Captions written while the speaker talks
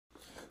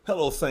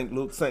Hello, St.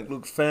 Luke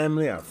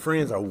family, our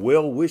friends, our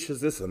well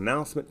wishers. This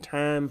announcement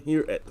time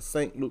here at the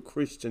St. Luke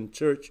Christian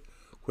Church,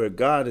 where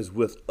God is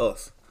with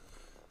us,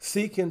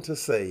 seeking to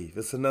save.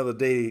 It's another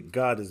day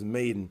God has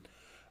made, and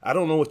I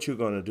don't know what you're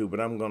going to do, but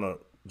I'm going to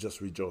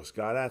just rejoice.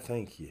 God, I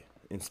thank you.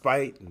 In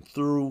spite and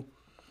through,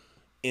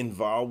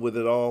 involved with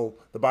it all,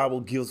 the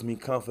Bible gives me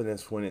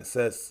confidence when it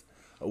says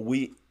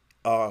we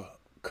are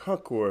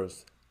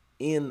conquerors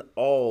in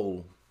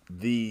all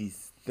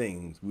these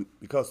things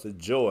because the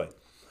joy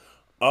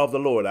of the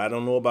Lord. I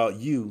don't know about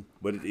you,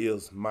 but it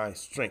is my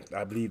strength.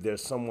 I believe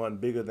there's someone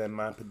bigger than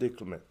my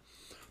predicament,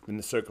 than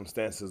the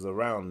circumstances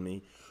around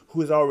me,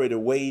 who has already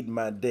weighed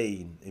my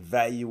day,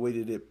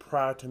 evaluated it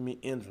prior to me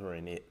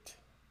entering it.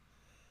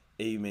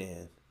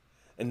 Amen.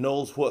 And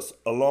knows what's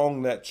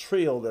along that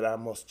trail that I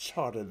must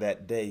charter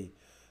that day,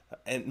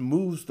 and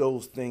moves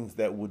those things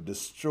that would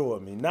destroy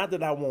me. Not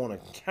that I want to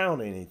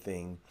count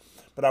anything,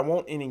 but I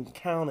won't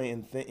encounter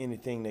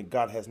anything that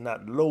God has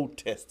not load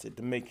tested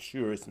to make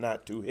sure it's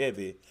not too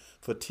heavy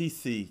for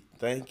TC,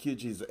 thank you,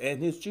 Jesus,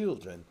 and his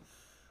children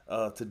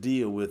to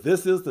deal with.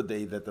 This is the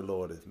day that the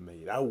Lord has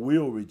made. I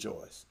will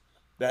rejoice.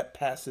 That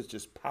passage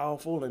is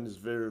powerful and is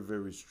very,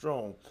 very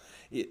strong.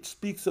 It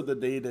speaks of the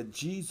day that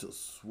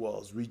Jesus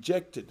was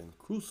rejected and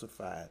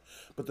crucified,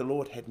 but the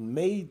Lord had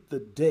made the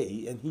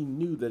day and he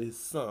knew that his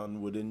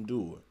son would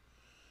endure.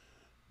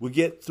 We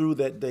get through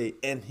that day,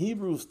 and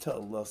Hebrews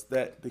tells us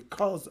that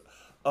because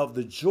of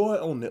the joy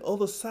on the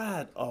other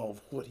side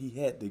of what he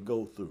had to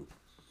go through,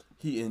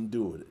 he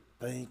endured it.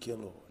 Thank you,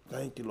 Lord.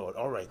 Thank you, Lord.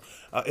 All right.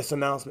 It's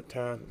announcement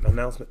time.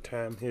 Announcement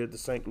time here at the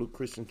St. Luke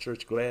Christian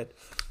Church. Glad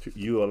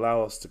you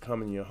allow us to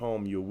come in your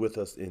home. You're with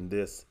us in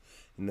this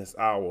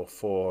hour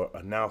for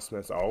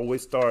announcements. I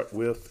always start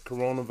with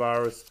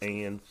coronavirus,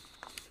 and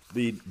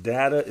the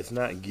data is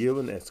not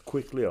given as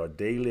quickly or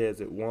daily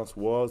as it once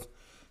was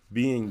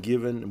being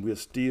given. We're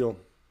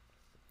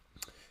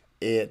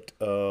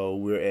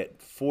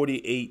at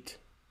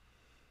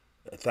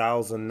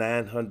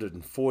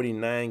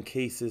 48,949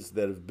 cases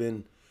that have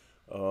been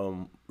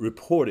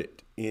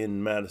reported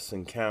in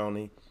Madison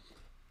County,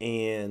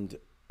 and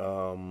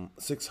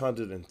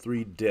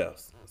 603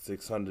 deaths.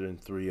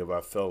 603 of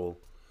our fellow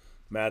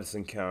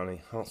Madison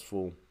County,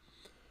 Huntsville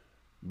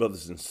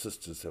brothers and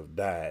sisters have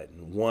died.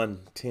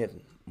 One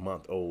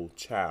 10-month-old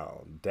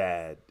child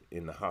died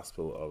in the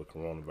hospital of the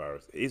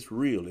coronavirus. It's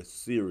real, it's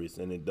serious,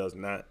 and it does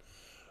not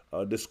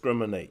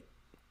discriminate.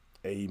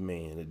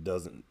 Amen. It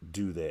doesn't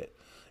do that.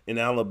 In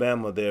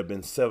Alabama, there have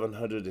been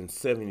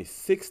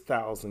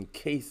 776,000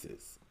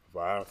 cases of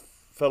our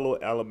fellow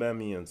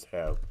Alabamians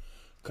have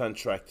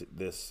contracted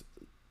this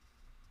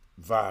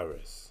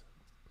virus.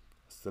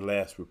 It's the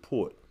last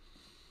report.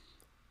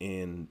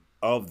 And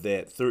of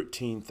that,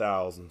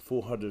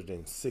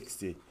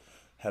 13,460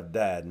 have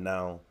died.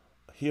 Now,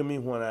 hear me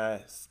when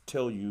I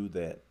tell you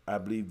that I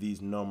believe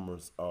these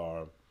numbers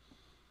are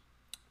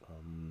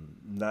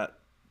not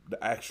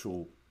the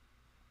actual,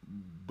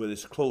 but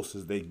as close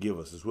as they give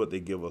us, is what they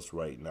give us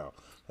right now.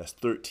 That's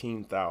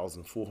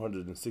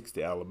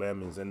 13,460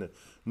 Alabamians. And the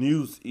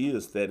news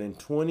is that in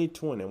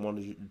 2020, I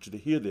wanted you to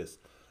hear this,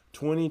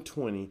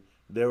 2020,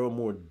 there were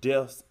more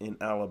deaths in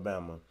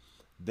Alabama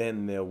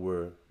than there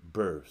were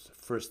births.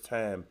 First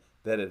time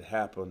that had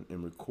happened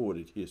in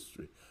recorded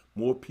history.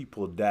 More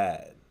people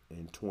died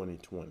in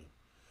 2020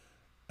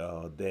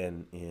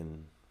 than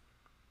in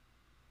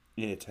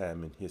any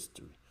time in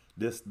history.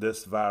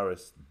 This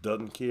virus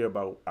doesn't care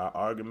about our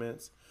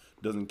arguments,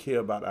 doesn't care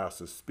about our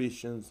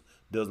suspicions,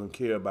 doesn't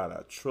care about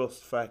our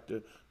trust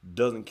factor,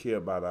 doesn't care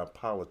about our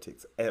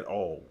politics at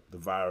all. The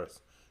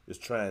virus is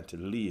trying to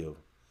live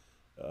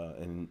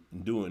and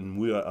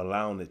we are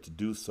allowing it to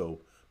do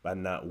so by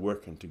not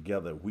working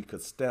together. We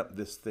could stamp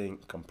this thing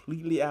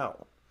completely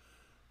out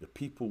if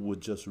people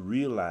would just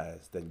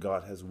realize that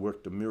God has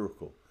worked a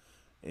miracle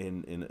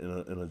in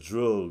a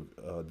drug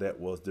that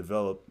was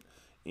developed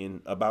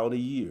in about a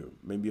year,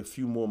 maybe a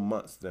few more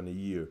months than a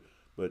year,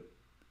 but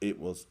it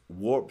was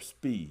warp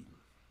speed.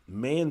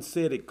 Man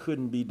said it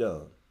couldn't be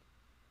done.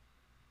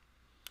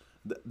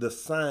 The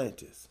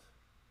scientists,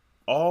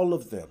 all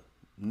of them,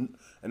 and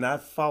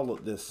I've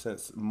followed this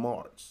since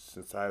March,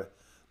 since I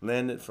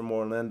landed from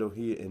Orlando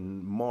here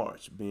in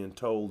March, being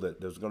told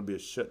that there's going to be a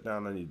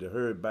shutdown. I need to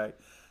hurry back.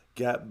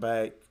 Got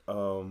back,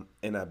 and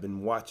I've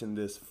been watching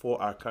this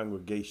for our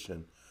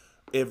congregation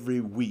every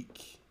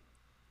week,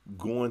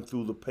 going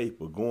through the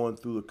paper, going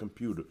through the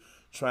computer,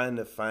 trying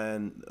to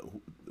find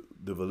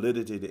the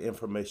validity of the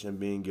information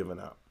being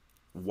given out,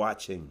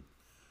 watching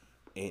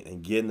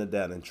and getting the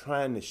data and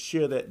trying to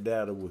share that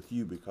data with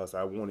you because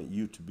I wanted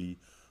you to be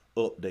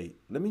updated.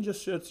 Let me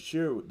just share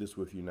this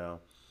with you now.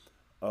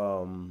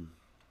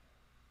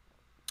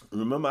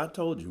 Remember, I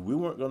told you we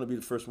weren't going to be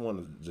the first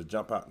one to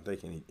jump out and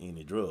take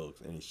any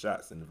drugs, any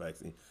shots in the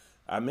vaccine.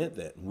 I meant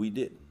that, and we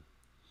didn't.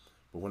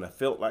 But when I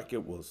felt like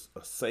it was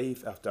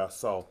safe, after I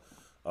saw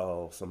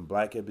some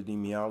black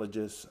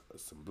epidemiologists,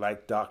 some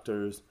black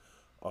doctors,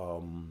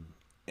 and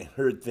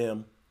heard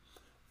them,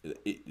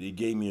 it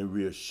gave me a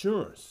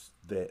reassurance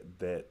that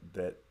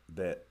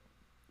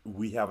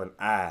we have an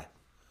eye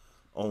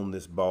on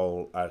this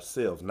ball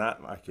ourselves,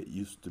 not like it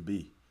used to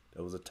be.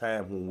 There was a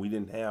time when we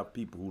didn't have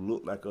people who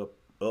looked like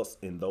us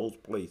in those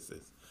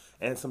places.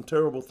 And some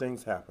terrible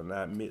things happened,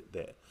 I admit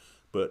that.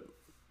 But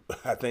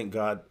I thank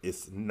God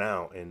it's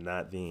now and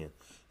not then.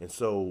 And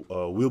so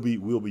we'll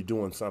be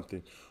doing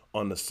something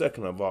on the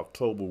 2nd of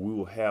October. We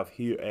will have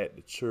here at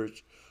the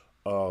church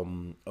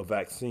a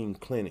vaccine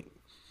clinic.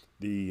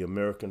 The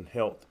American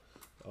Health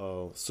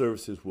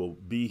Services will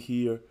be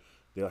here.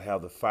 They'll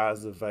have the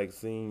Pfizer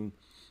vaccine.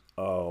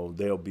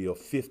 There'll be a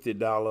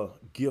 $50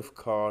 gift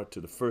card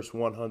to the first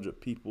 100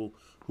 people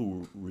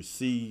who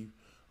receive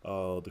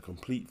the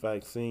complete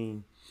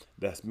vaccine.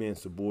 That's being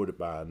supported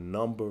by a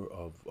number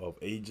of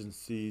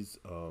agencies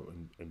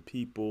and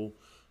people.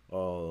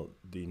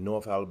 The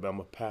North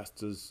Alabama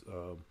Pastors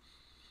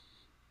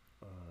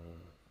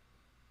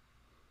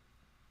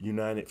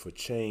United for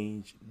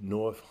Change,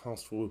 North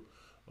Huntsville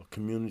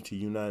Community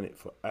United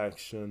for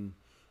Action,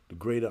 the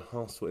Greater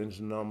Huntsville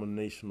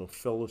Interdenominational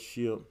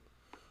Fellowship,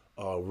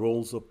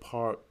 Rosa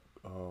Park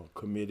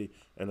Committee,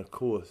 and of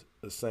course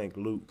the St.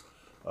 Luke,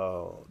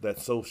 that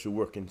social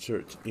working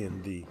church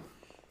on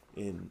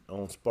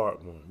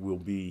Sparkman will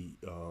be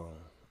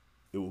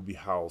it will be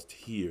housed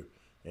here,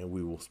 and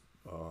we will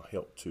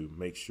help to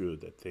make sure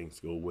that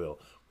things go well.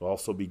 We'll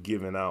also be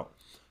giving out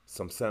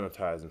some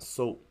sanitizing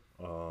soap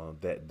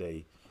that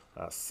day,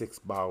 6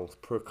 bottles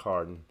per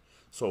carton.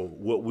 So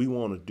what we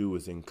want to do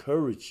is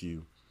encourage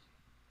you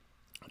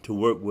to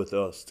work with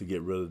us to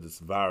get rid of this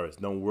virus.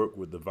 Don't work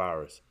with the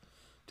virus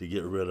to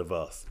get rid of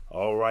us.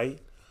 All right?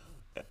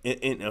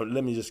 And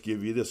let me just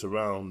give you this.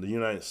 Around the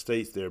United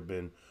States, there have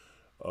been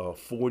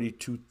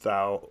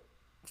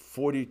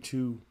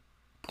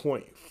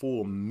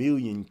 42.4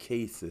 million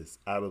cases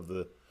out of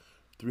the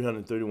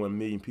 331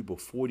 million people.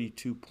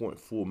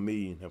 42.4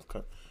 million have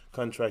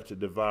contracted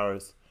the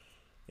virus,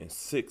 and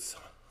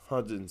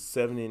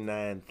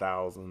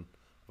 679,000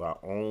 of our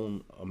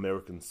own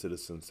American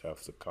citizens have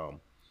succumbed,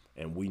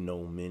 and we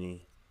know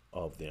many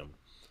of them.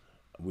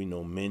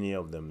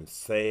 It's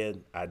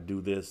sad. I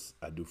do this.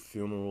 I do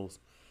funerals,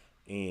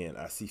 and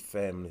I see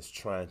families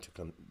trying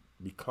to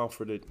be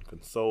comforted and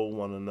console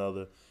one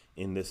another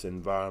in this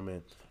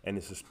environment. And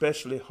it's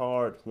especially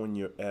hard when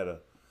you're at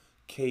a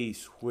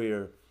case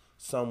where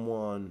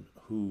someone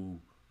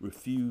who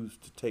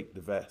refused to take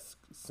the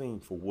vaccine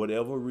for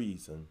whatever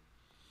reason,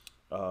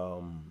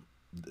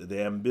 the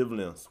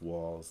ambivalence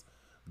was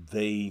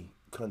they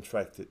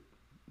contracted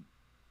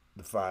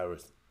the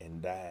virus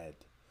and died.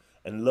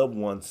 And loved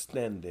ones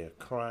stand there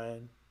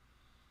crying.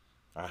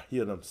 I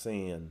hear them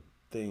saying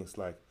things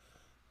like,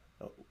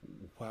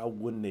 why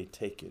wouldn't they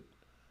take it?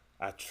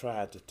 I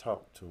tried to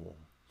talk to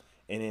them.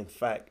 And in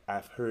fact,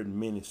 I've heard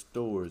many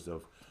stories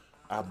of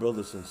our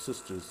brothers and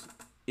sisters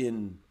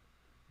in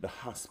the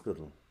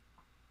hospital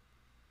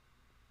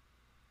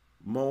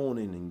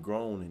moaning and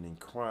groaning and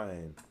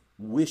crying,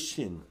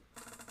 wishing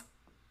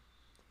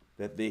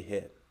that they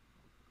had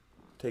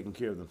taken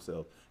care of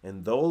themselves.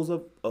 And those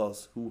of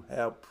us who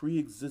have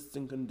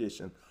pre-existing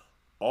condition,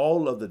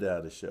 all of the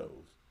data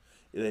shows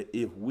that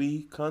if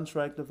we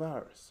contract the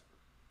virus,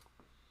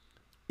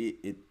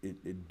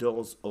 it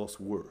does us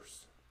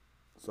worse.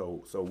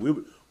 So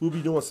we'll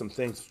be doing some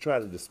things to try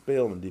to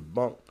dispel and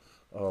debunk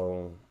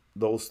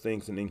those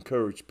things and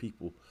encourage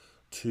people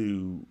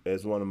to,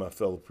 as one of my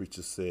fellow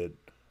preachers said,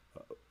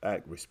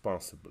 act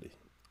responsibly.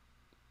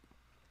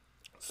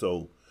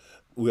 So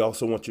we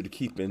also want you to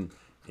keep in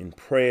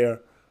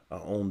prayer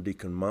our own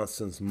Deacon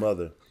Monson's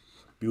mother,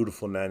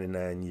 beautiful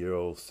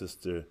 99-year-old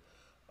sister,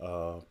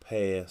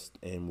 passed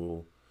and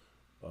will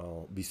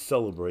be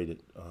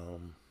celebrated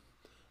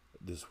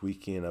this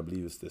weekend. I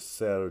believe it's this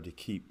Saturday.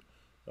 Keep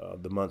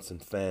the Monson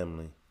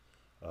family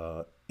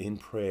in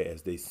prayer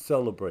as they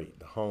celebrate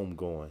the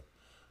homegoing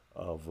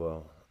of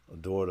a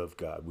daughter of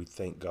God. We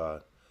thank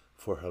God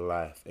for her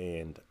life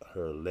and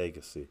her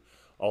legacy.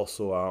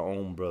 Also, our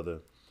own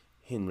brother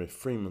Henry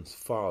Freeman's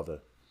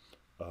father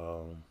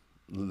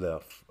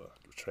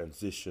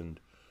transitioned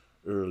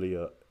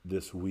earlier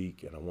this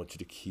week, and I want you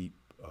to keep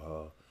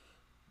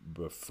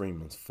Brother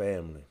Freeman's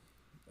family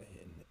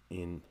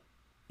in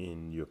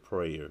your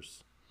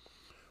prayers.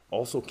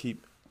 Also,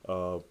 keep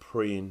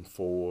praying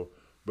for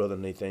Brother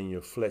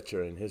Nathaniel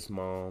Fletcher and his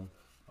mom.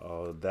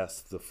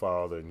 That's the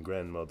father and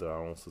grandmother,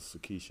 our own sister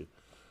Keisha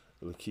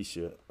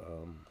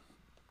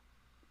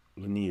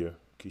Lanier.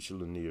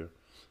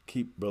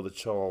 Keep Brother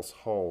Charles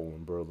Hall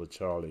and Brother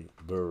Charlie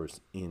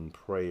Burris in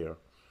prayer,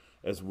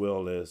 as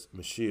well as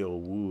Michelle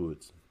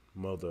Woods,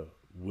 Mother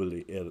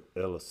Willie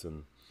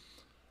Ellison,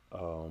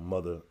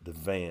 Mother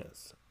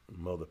DeVance,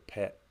 Mother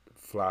Pat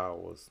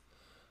Flowers.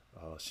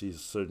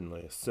 She's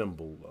certainly a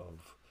symbol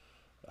of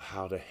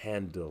how to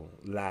handle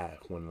life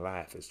when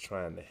life is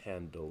trying to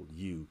handle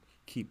you.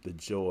 Keep the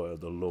joy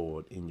of the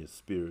Lord in your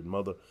spirit.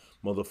 Mother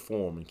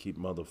Foreman, keep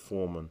Mother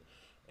Foreman,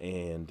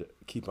 and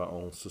keep our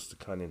own Sister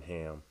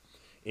Cunningham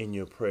in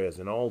your prayers.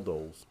 And all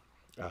those,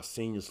 our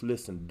seniors,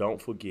 listen,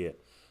 don't forget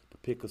to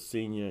pick a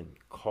senior and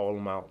call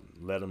them out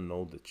and let them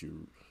know that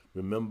you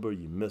remember,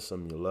 you miss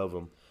them, you love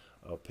them.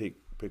 Pick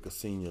pick a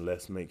senior,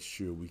 let's make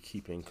sure we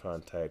keep in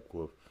contact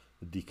with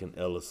the Deacon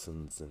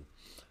Ellisons and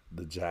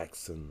the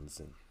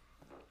Jacksons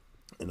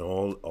and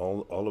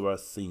all of our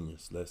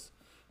seniors. Let's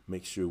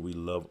make sure we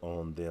love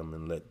on them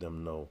and let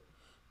them know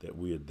that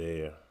we are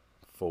there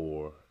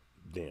for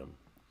them.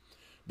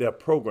 There are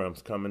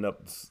programs coming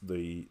up.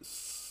 The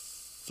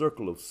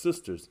Circle of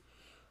Sisters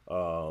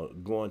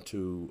going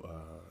to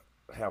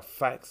have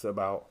facts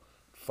about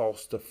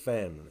foster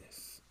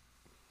families,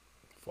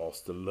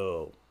 foster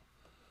love,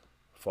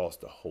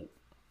 foster hope.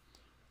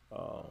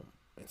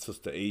 And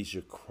Sister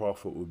Asia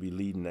Crawford will be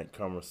leading that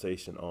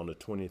conversation on the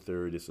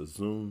 23rd. It's a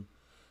Zoom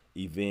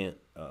event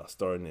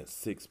starting at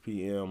 6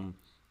 p.m.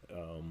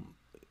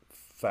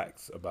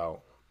 Facts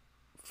about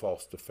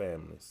foster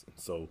families. And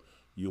so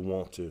you'll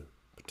want to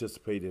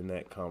participate in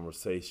that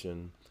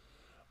conversation.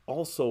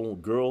 Also,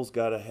 Girls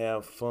Gotta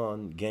Have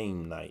Fun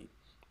game night.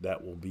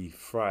 That will be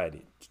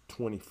Friday,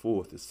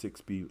 24th at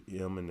 6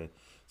 p.m. And it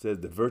says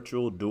the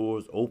virtual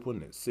doors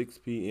open at 6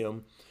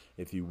 p.m.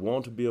 If you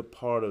want to be a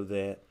part of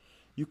that,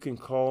 you can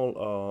call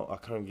our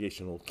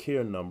congregational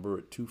care number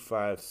at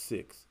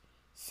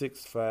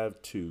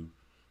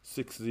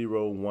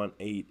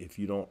 256-652-6018 if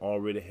you don't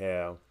already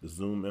have the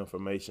Zoom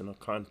information, or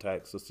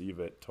contact Sister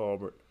Yvette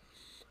Talbert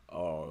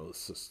or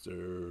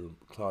Sister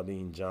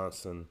Claudine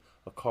Johnson.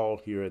 A call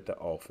here at the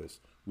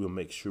office. We'll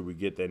make sure we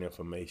get that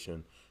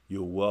information.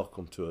 You're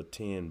welcome to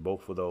attend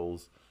both of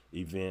those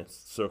events.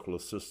 Circle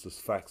of Sisters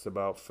Facts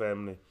About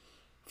Family,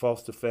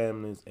 Foster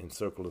Families, and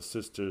Circle of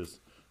Sisters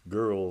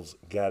Girls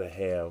Gotta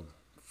Have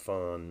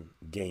Fun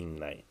game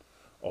night.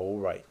 All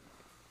right.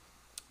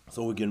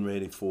 So we're getting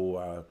ready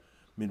for our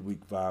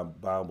midweek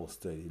Bible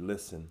study.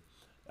 Listen,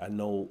 I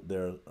know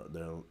there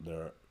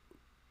are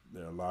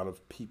a lot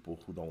of people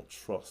who don't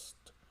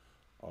trust,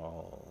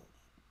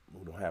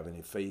 who don't have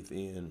any faith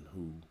in,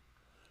 who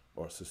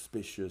are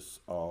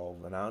suspicious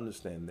of, and I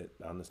understand that.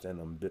 I understand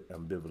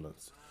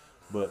ambivalence,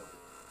 but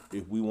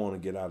if we want to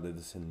get out of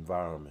this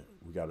environment,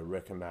 we got to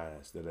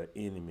recognize that our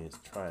enemy is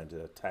trying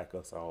to attack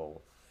us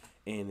all,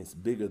 and it's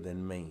bigger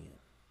than man.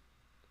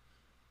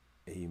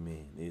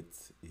 Amen.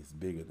 It's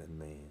bigger than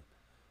man.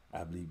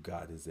 I believe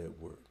God is at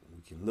work.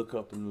 We can look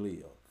up and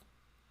live.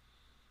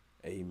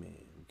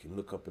 Amen. We can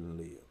look up and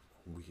live.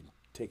 We can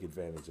take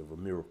advantage of a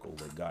miracle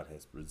that God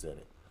has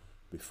presented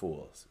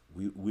before us.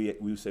 We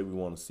say we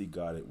want to see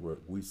God at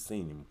work. We've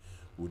seen him.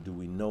 Well, do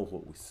we know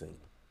what we've seen?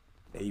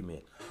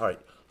 Amen. All right.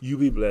 You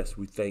be blessed.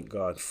 We thank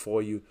God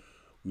for you.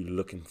 We're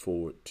looking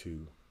forward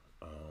to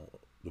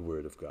the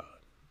word of God.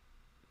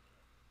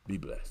 Be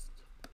blessed.